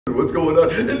What's going on?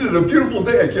 Isn't it a beautiful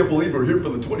day? I can't believe we're here for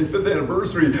the 25th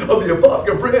anniversary of the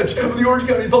Apopka branch of the Orange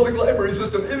County Public Library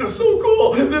System. It is so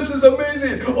cool. This is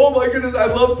amazing. Oh my goodness, I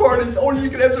love parties. Oh, you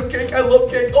can have some cake. I love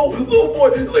cake. Oh, little boy,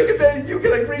 look at that. You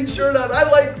get a green shirt on. I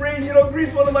like green. You know,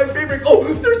 green's one of my favorite. Oh,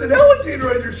 there's an alligator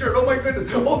on your shirt. Oh my goodness.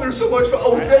 Oh, there's so much fun.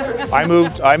 Oh, I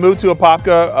moved to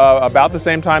Apopka about the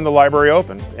same time the library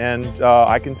opened, and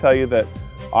I can tell you that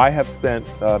I have spent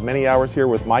many hours here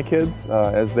with my kids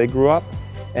as they grew up,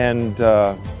 and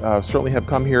certainly have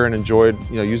come here and enjoyed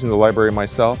using the library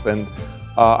myself. And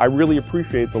I really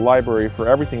appreciate the library for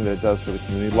everything that it does for the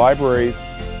community. Libraries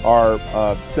are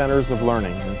centers of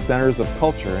learning and centers of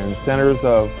culture and centers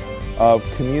of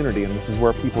community, and this is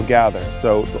where people gather.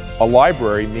 So a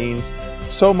library means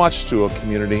so much to a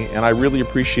community, and I really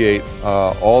appreciate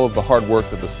all of the hard work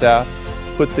that the staff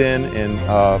puts in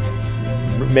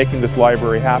making this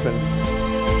library happen.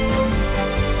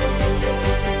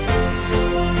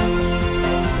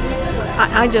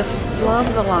 I just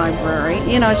love the library.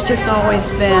 You know, it's just always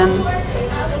been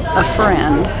a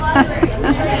friend.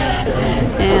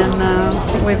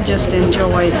 And we've just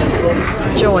enjoyed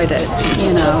it,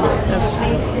 you know, as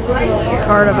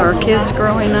part of our kids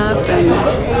growing up, and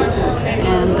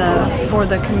for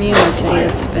the community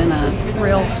it's been a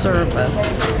real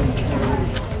service.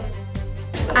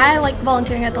 I like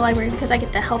volunteering at the library because I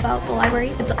get to help out the library.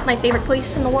 It's my favorite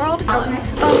place in the world.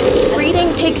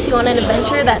 Reading takes you on an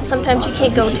adventure that sometimes you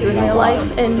can't go to in real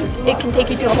life, and it can take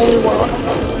you to a whole new world.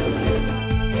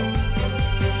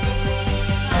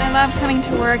 I love coming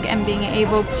to work and being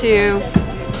able to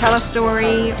tell a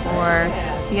story, or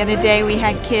the other day we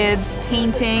had kids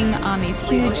painting on these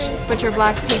huge butcher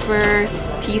block paper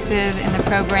pieces in the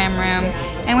program room,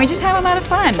 and we just have a lot of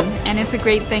fun, and it's a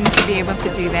great thing to be able to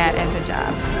do that as a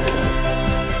job.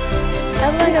 I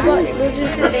like about the Butcher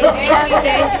chapter,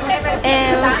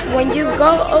 and when you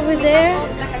go over there,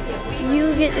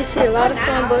 you get to see a lot of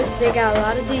fun books. They got a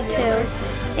lot of details,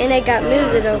 and they got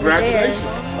music over there.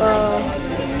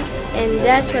 And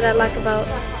that's what I like about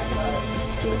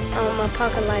my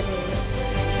pocket library.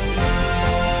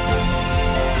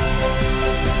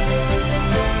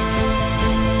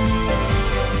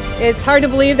 It's hard to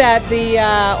believe that the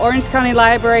Orange County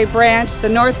Library branch, the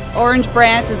North Orange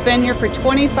branch, has been here for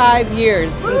 25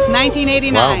 years, since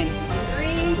 1989. Wow.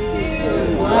 3,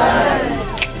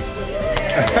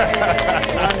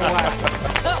 2, 1.